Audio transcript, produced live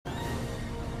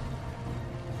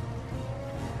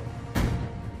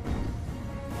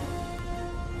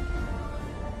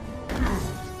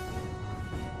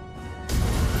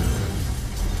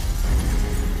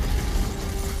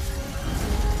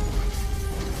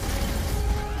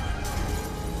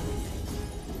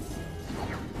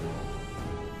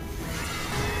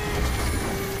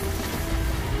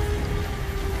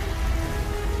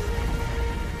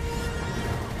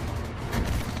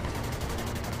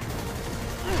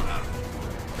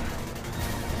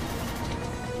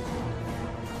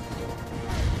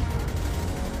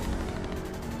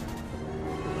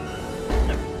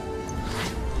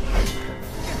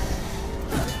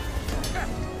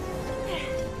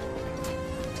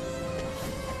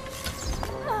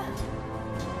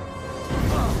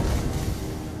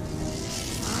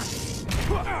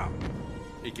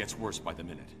gets worse by the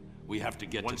minute. We have to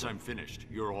get Once I'm finished,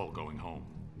 you're all going home.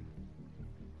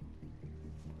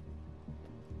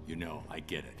 You know, I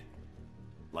get it.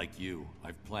 Like you,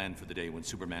 I've planned for the day when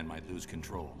Superman might lose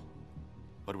control.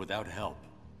 But without help,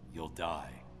 you'll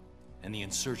die. And the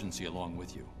insurgency along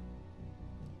with you.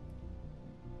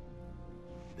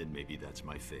 Then maybe that's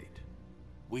my fate.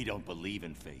 We don't believe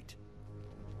in fate.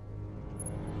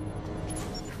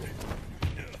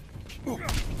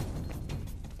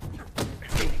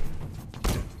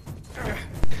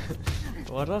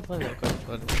 Why do I find that quite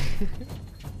funny?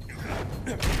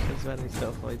 It's when they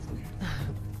start fighting.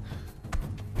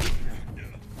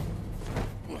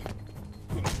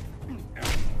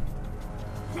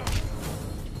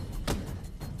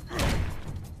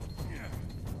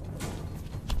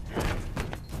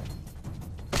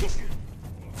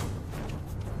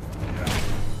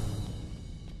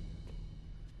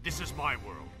 This is my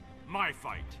world, my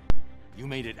fight. You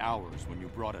made it ours when you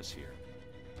brought us here.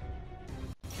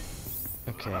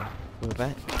 Okay, we're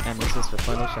back, and this is the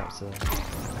final chapter.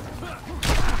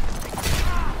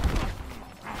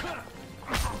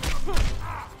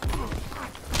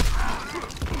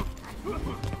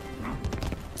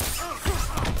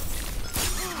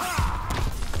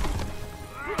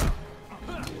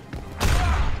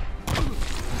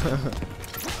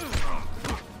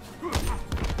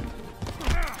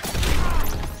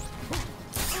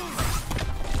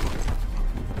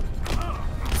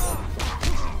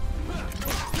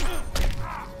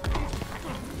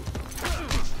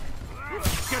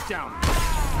 Down.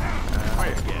 Try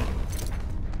again.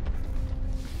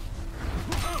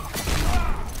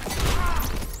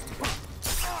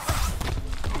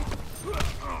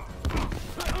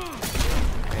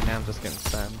 Okay, now I'm just getting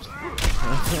spammed.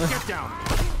 Get down.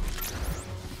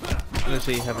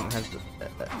 Literally haven't had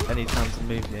any time to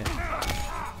move yet.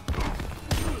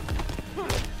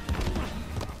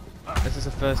 This is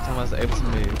the first time I was able to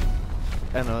move,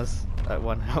 and I was at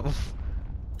 1 health.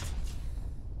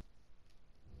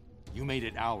 You made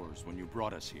it ours when you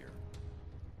brought us here.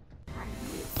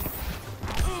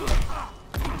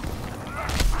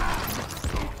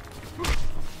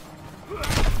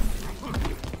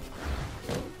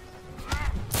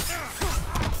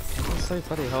 It's so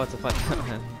bloody hard to fight that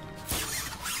man.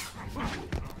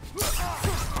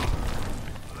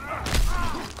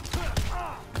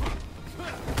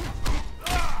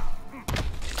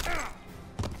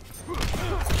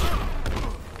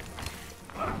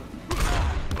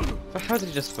 But how did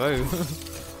he just throw?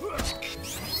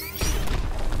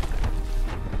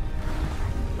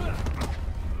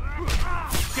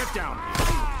 Get down.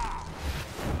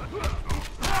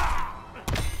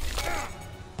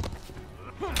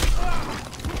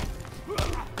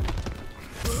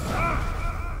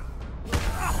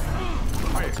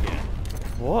 Try again.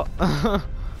 What? I'm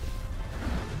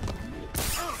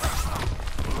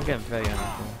getting very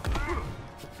unhappy.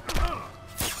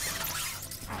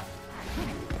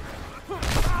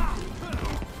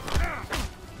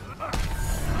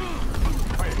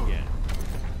 Try again.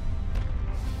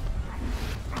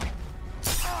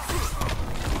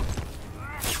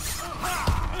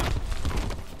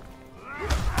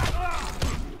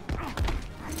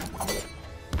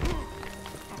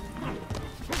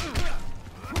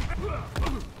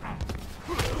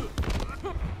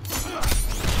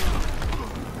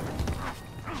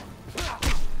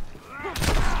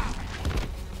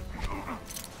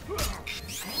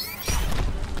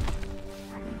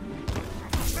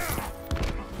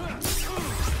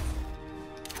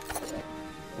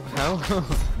 How?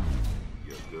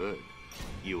 You're good.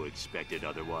 You expected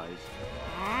otherwise?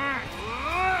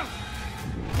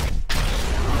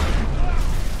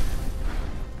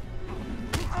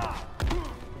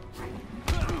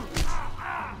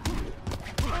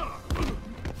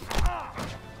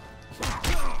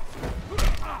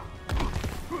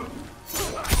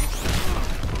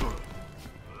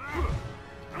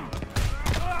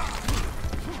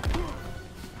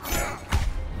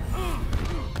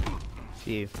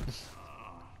 Phew.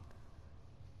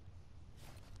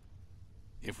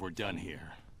 If we're done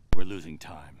here, we're losing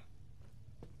time.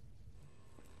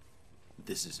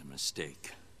 This is a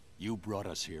mistake. You brought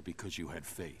us here because you had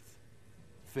faith.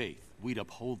 Faith we'd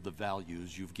uphold the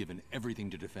values you've given everything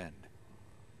to defend.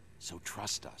 So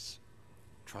trust us.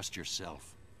 Trust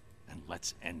yourself. And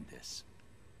let's end this.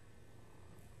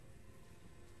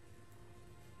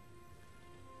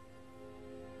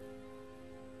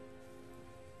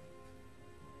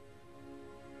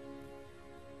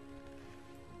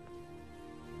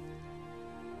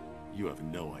 You have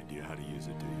no idea how to use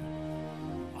it, do you?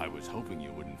 I was hoping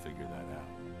you wouldn't figure that out.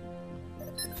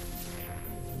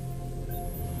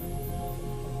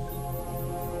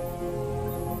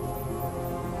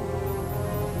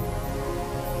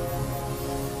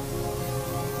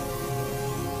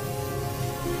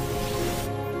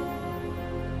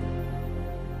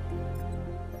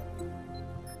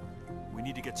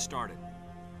 to get started.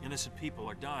 Innocent people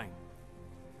are dying.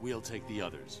 We'll take the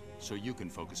others, so you can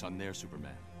focus on their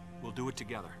Superman. We'll do it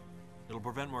together. It'll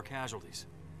prevent more casualties.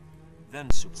 Then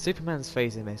Superman. Superman's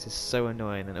phasing this is so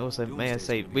annoying, and also, may I Doomsday's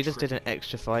say, gonna be we just did an tricky.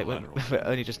 extra fight when Collateral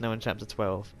we're only just now in chapter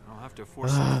 12. I'll have to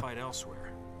force them to fight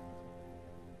elsewhere.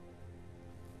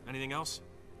 Anything else?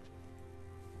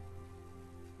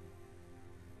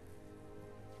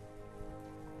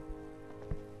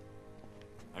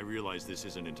 I realize this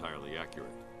isn't entirely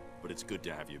accurate, but it's good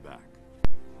to have you back.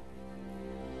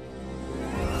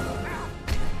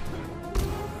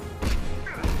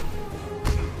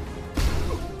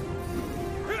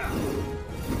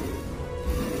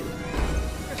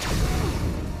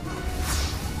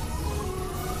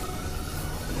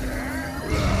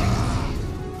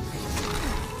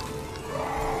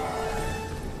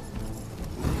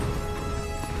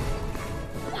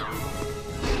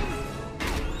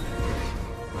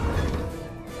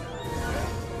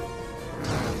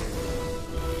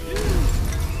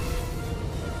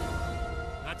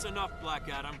 That's enough, Black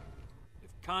Adam. If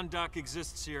Kahndaq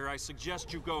exists here, I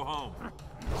suggest you go home.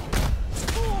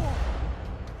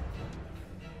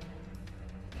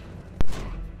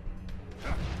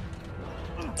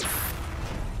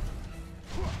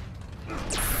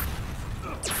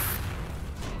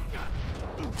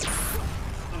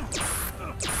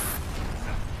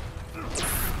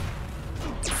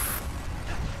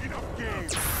 Enough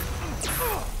games.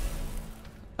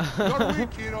 You're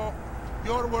weak, hero.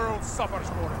 Your world suffers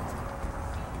for it.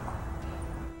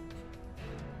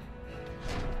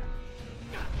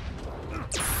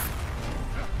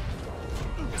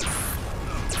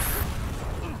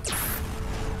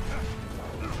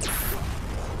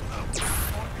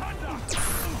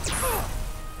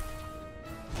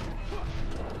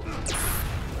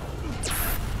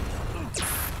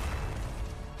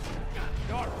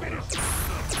 You're finished.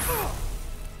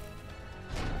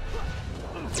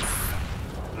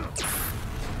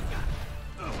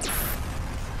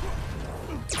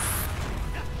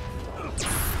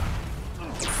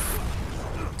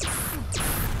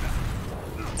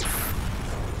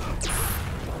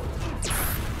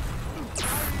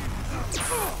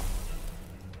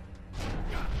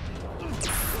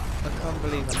 I can't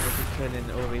believe I'm literally killing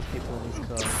all these people in these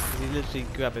cars, because he's literally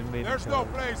grabbing moving There's no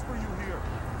cars. place for you here.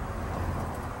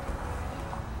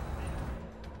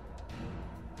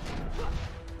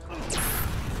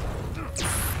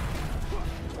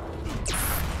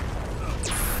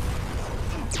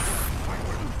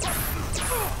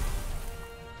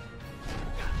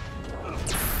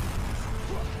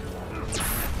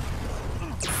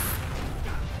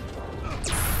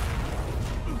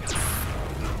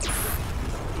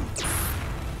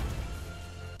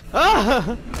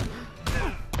 Ah!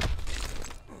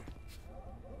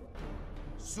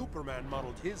 Superman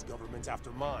modeled his government after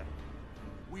mine.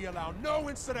 We allow no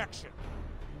insurrection.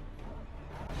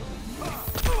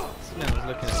 This man was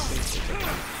looking at me.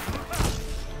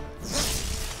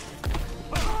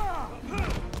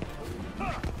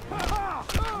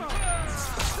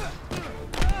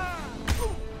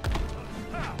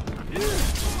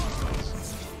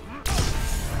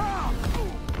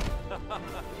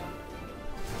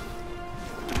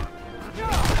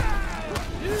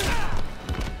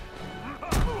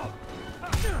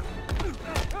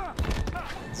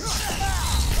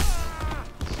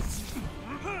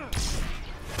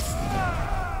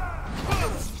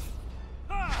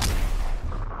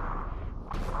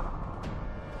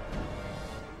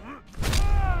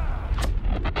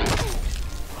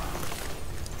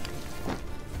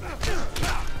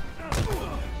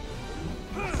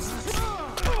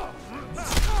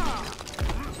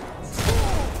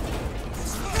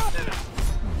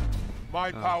 My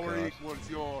power God. equals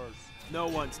yours. No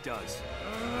one's does.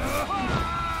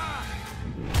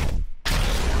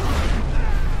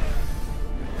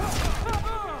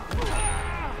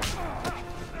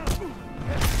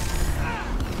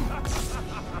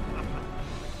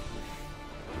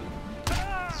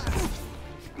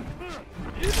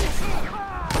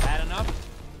 Had enough?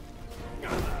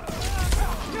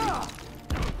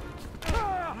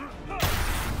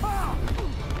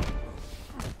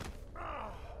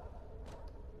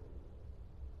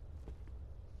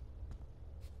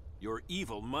 Your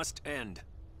evil must end.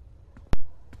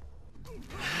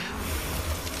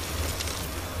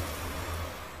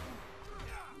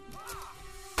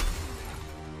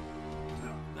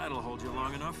 That'll hold you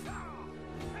long enough.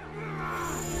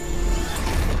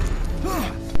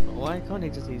 Why can't he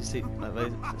just use super breath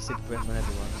on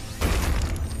everyone?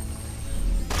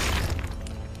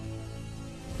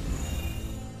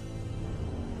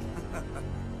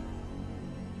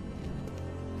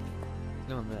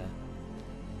 No one there.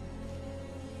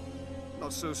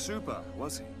 Not so super,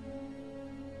 was he?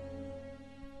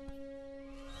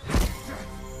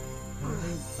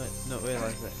 Like, not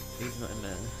realise that he's not in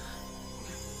there.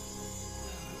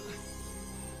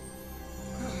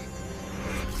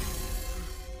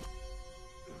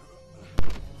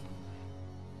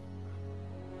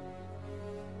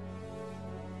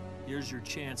 Here's your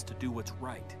chance to do what's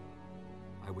right.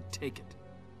 I would take it.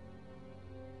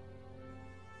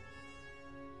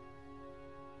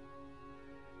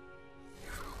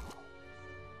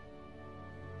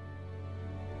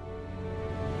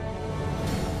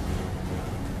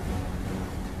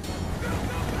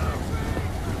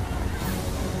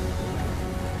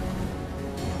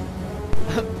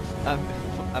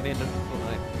 At the end of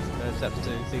Fortnite, chapter 2,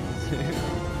 season 2.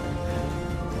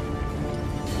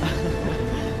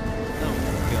 Oh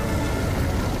my god.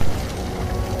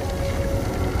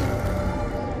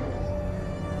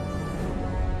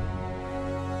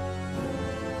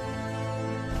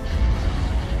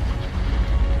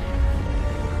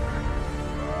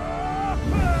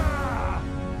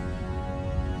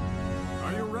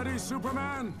 Are you ready,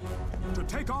 Superman? To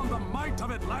take on the might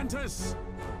of Atlantis?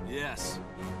 Yes,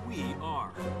 we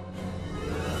are.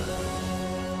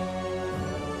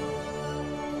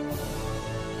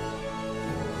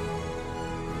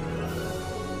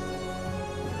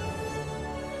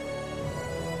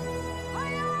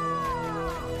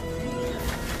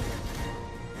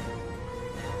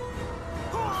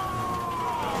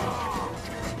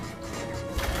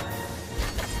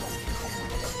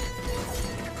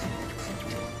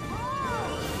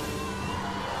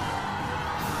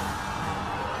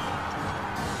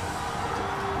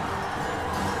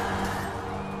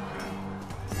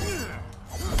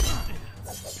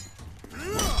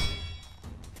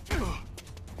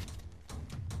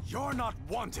 You're not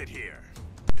wanted here.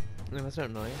 No, that's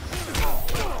not nice.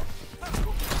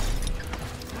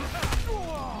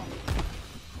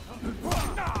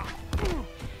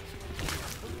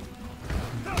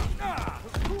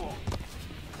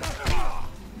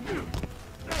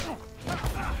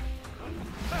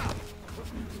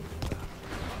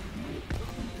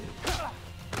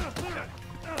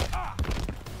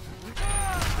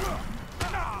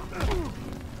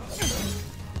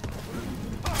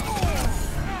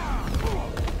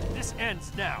 This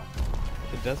ends now.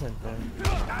 It doesn't though.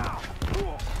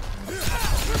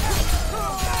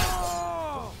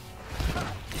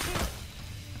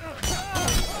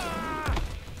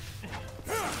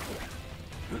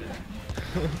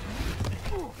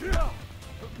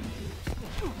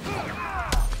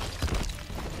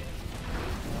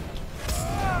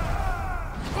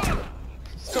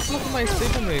 Stop blocking my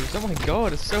super moves. Oh my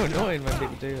god, it's so annoying when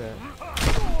people do that.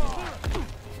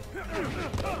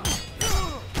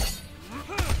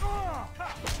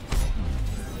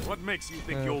 What makes you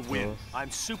think Oh, you'll of win? course.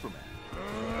 I'm Superman.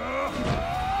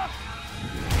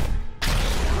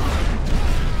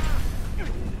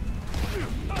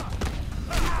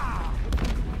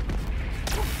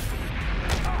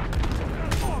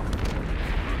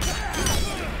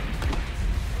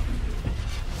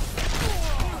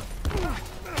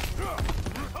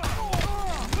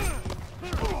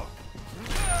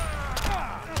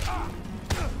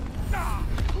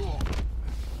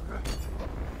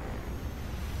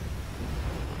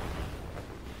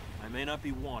 I may not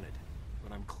be wanted,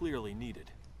 but I'm clearly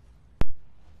needed.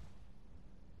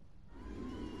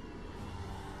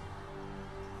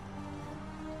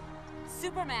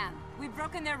 Superman, we've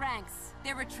broken their ranks.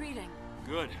 They're retreating.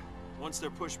 Good. Once they're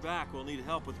pushed back, we'll need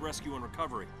help with rescue and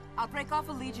recovery. I'll break off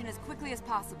a Legion as quickly as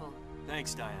possible.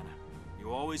 Thanks, Diana. You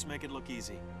always make it look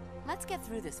easy. Let's get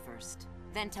through this first.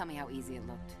 Then tell me how easy it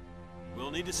looked.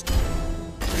 We'll need to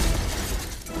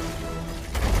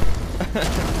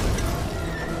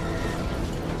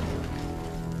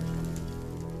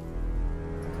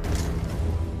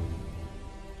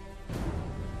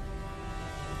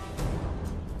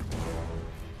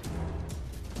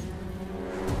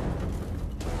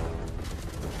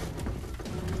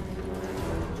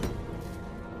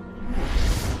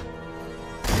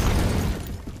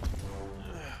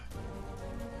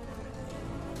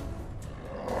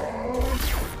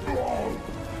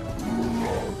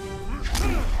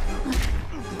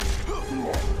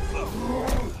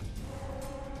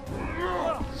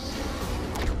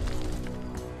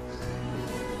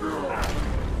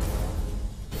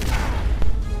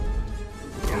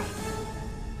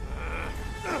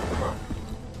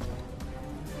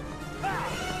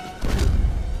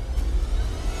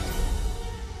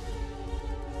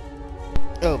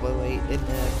Oh, by the way, in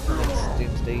the next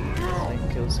Doomsday, they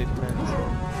kill Superman, so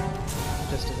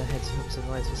just as a heads up,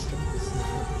 survives for stuff.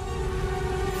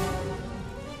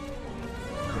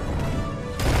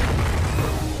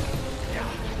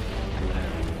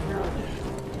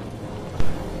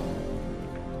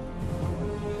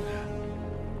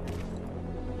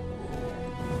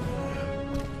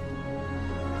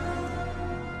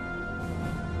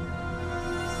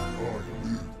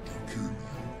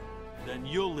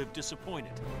 you've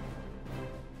disappointed.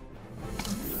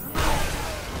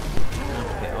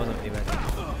 Okay, I wasn't really ready. I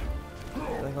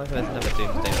think like there's another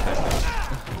Doomsday pack.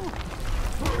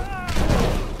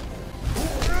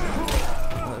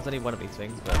 Well, there's only one of these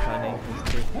things, but apparently there's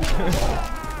two.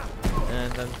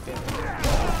 And I'm scared.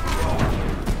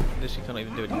 Literally can't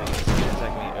even do anything. It's just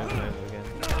attacking me over and over again.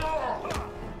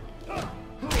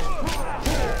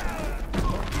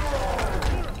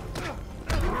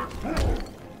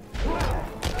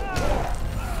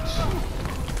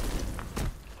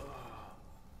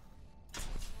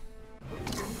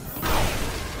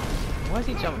 Why is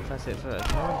he jumping past it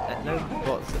first? No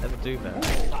bots ever do that.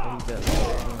 He does.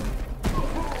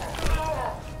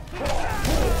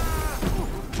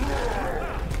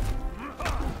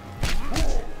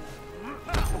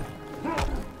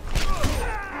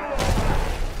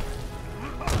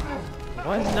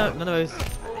 Why is none of those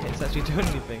hits actually doing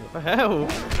anything? What the hell?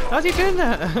 How's he doing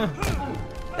that?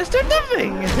 It's doing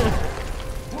nothing!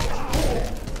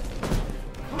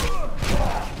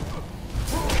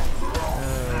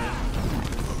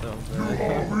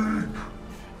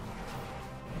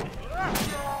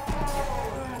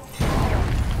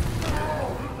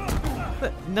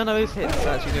 But none of those hits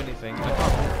actually do anything. I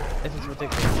can't. This is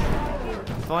ridiculous.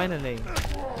 Finally.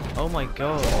 Oh my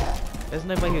god. There's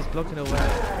no way he was blocking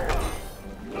away.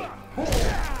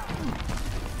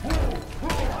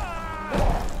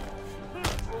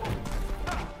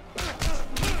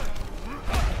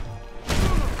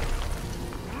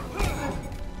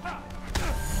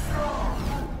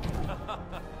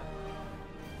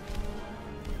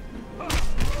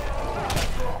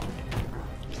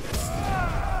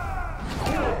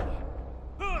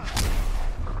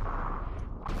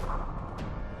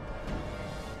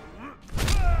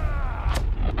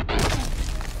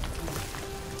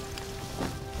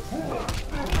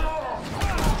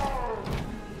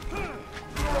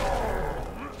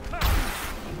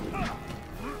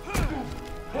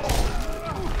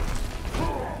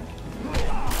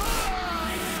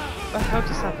 What the hell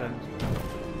just happened?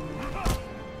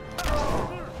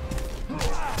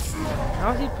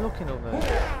 How is he blocking all those?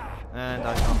 And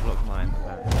I can't block mine.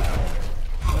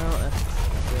 Well, that's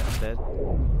it, I'm dead.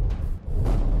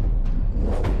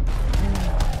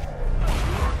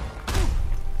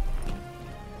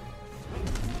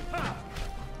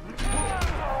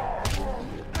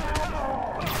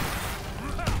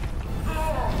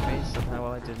 Okay, somehow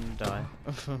I didn't die.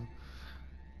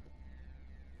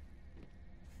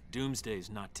 Doomsday's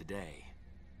not today.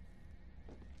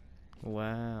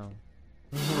 Wow.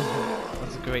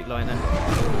 That's a great liner.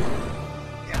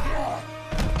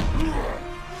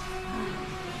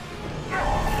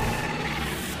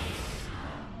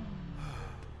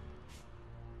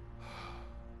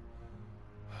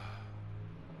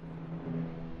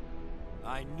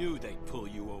 I knew they'd pull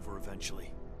you over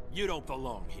eventually. You don't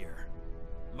belong here.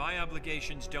 My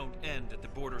obligations don't end at the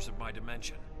borders of my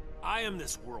dimension. I am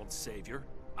this world's savior.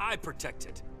 I protect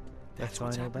it. That's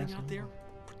what's happening out there?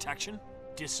 Protection?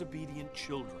 Disobedient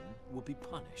children will be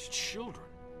punished. Children?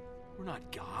 We're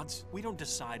not gods. We don't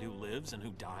decide who lives and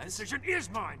who dies. The decision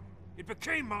is mine! It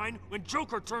became mine when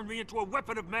Joker turned me into a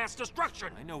weapon of mass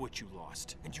destruction! I know what you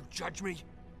lost. And you judge me?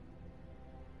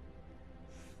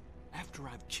 After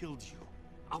I've killed you,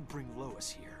 I'll bring Lois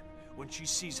here. When she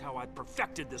sees how I've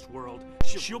perfected this world,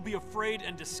 she'll be afraid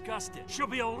and disgusted. She'll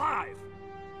be alive!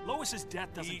 Lois's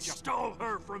death doesn't He just... stole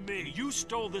her from me! You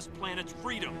stole this planet's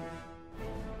freedom.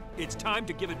 It's time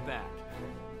to give it back.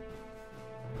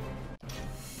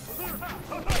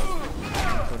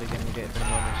 Probably gonna get the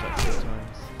normal shot 6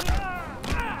 times.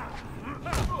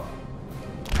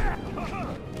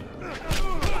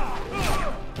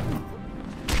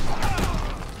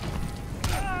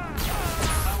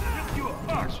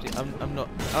 Actually, I'm not.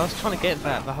 I was trying to get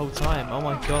that the whole time. Oh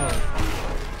my god.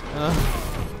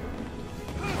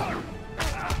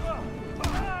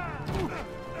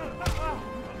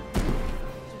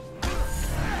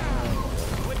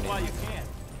 While you can.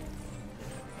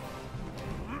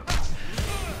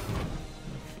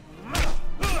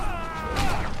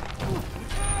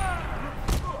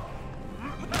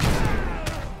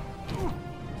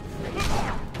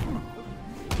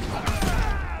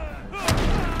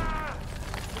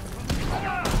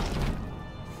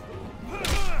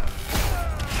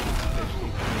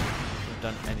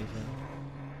 Done anything.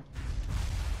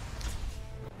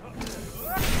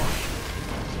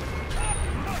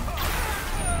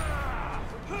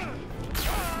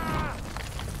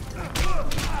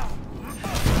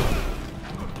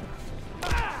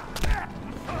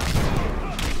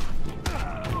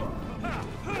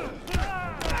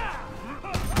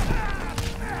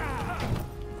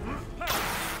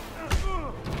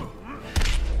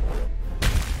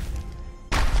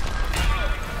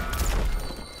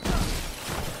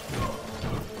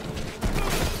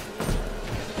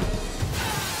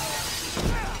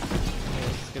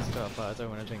 I don't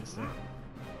want to jinx it.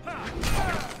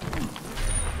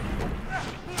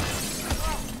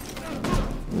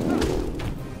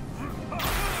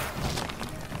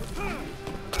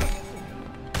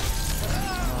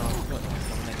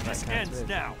 This ends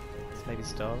now. It's maybe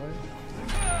Starro?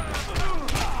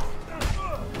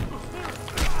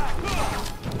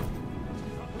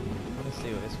 Let's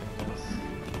see what this one does.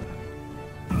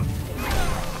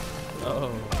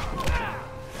 Oh.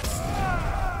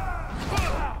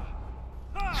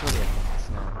 Surely I can this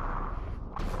now.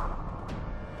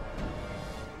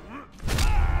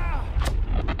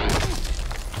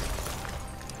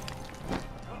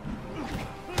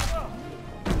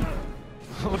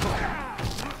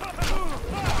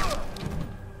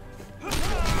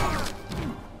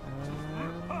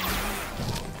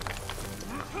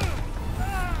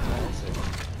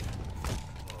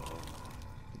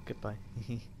 Goodbye.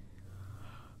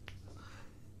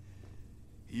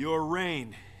 Your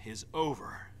reign is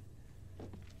over.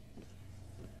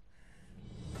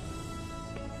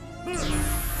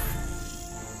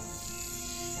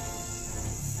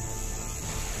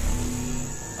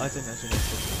 I didn't actually know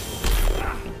this.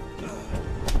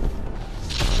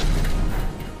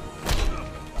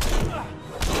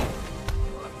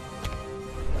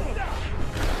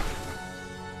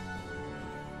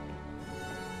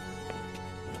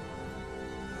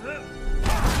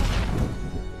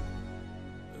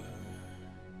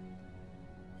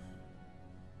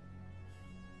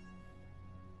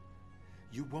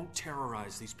 You won't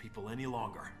terrorize these people any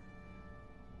longer.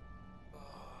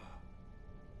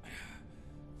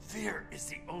 Fear is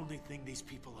the only thing these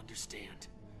people understand.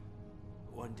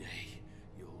 One day,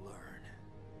 you'll learn.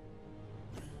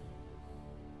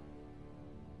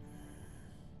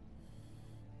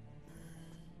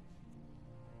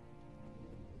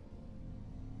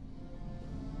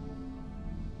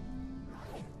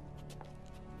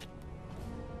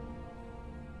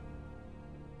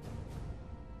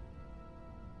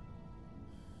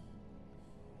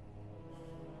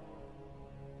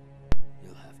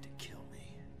 You'll have to kill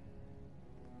me.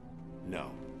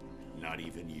 No, not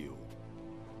even you.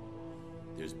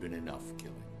 There's been enough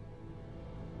killing.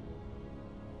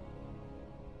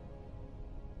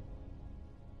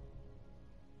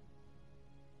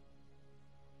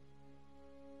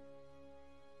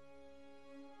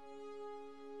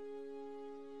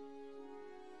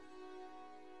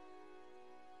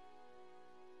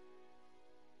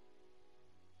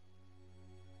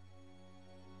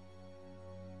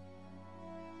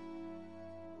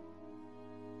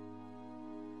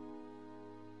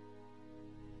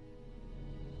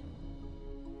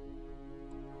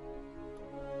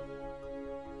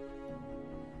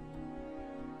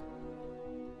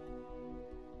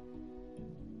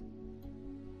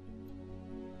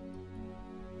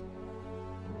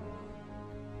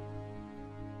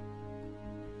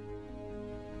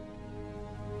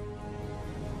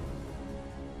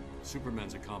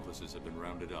 Superman's accomplices have been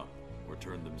rounded up, or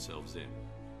turned themselves in.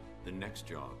 The next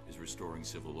job is restoring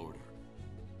civil order.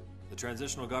 The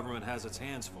transitional government has its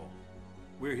hands full.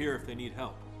 We're here if they need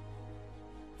help.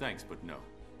 Thanks, but no.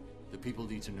 The people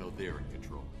need to know they're in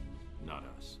control, not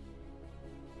us.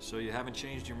 So you haven't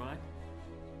changed your mind?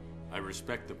 I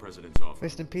respect the president's offer.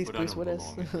 Rest in peace, but Bruce I don't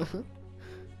Willis. belong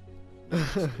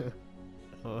in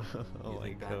Oh You my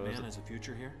think god. Batman has a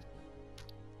future here?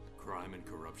 Crime and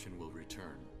corruption will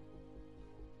return.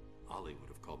 Ollie would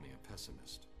have called me a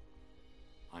pessimist.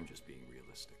 I'm just being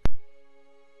realistic.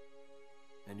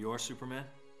 And you're Superman?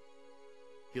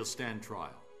 He'll stand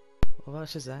trial. What about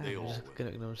Shazam? They You're all just will. gonna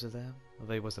ignore Shazam?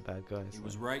 Although he was a bad guy. He So.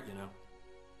 was right, you know.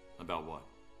 About what?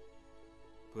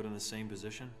 Put in the same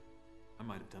position, I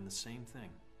might have done the same thing.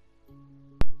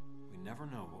 We never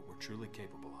know what we're truly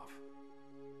capable of.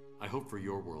 I hope for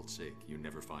your world's sake you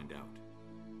never find out.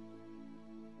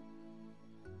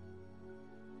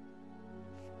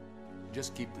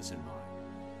 Just keep this in mind.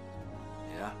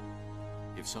 Yeah?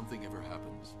 If something ever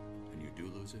happens, and you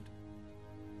do lose it,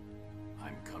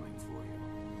 I'm coming for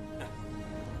you.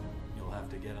 You'll have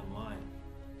to get in line.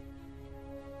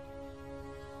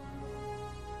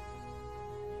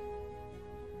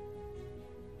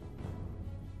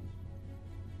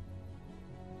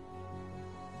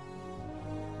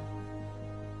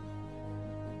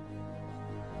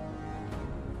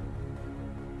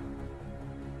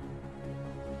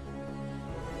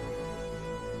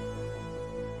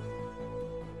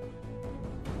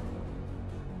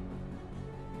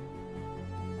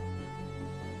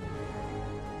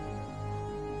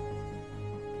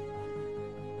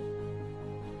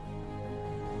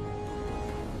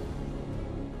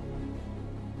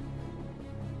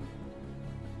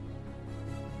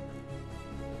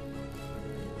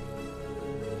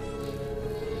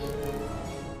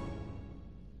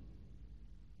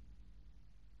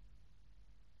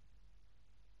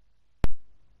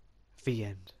 The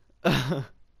end.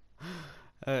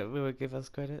 Will it give us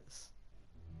credits?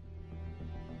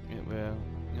 It will.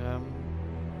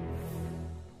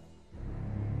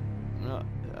 No,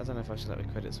 I don't know if I should let the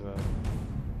credits roll.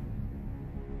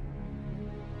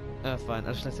 Fine,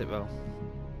 I'll just let it roll.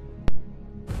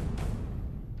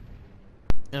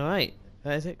 Alright,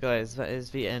 that is it guys, that is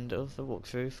the end of the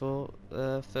walkthrough for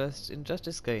the first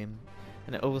Injustice game.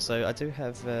 And also, I do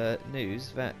have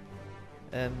news that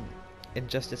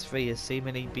Injustice 3 has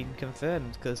seemingly been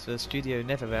confirmed, because the studio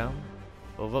NetherRealm,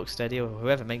 or Rocksteady, or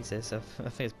whoever makes this, I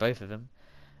think it's both of them,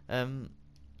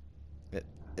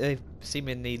 they've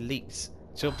seemingly leaked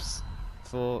job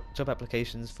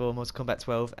applications for Mortal Kombat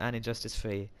 12 and Injustice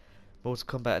 3.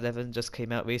 Mortal Kombat 11 just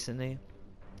came out recently,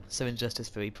 so Injustice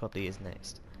 3 probably is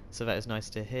next. So that is nice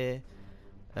to hear.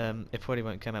 It probably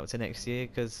won't come out to next year,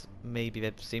 because maybe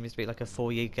there seems to be like a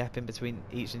 4-year gap in between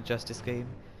each Injustice game,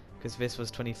 because this was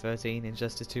 2013,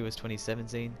 Injustice 2 was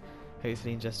 2017,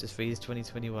 hopefully Injustice 3 is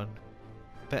 2021.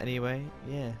 But anyway,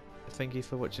 yeah, thank you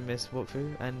for watching this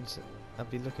walkthrough, and I'll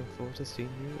be looking forward to seeing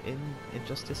you in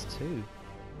Injustice 2.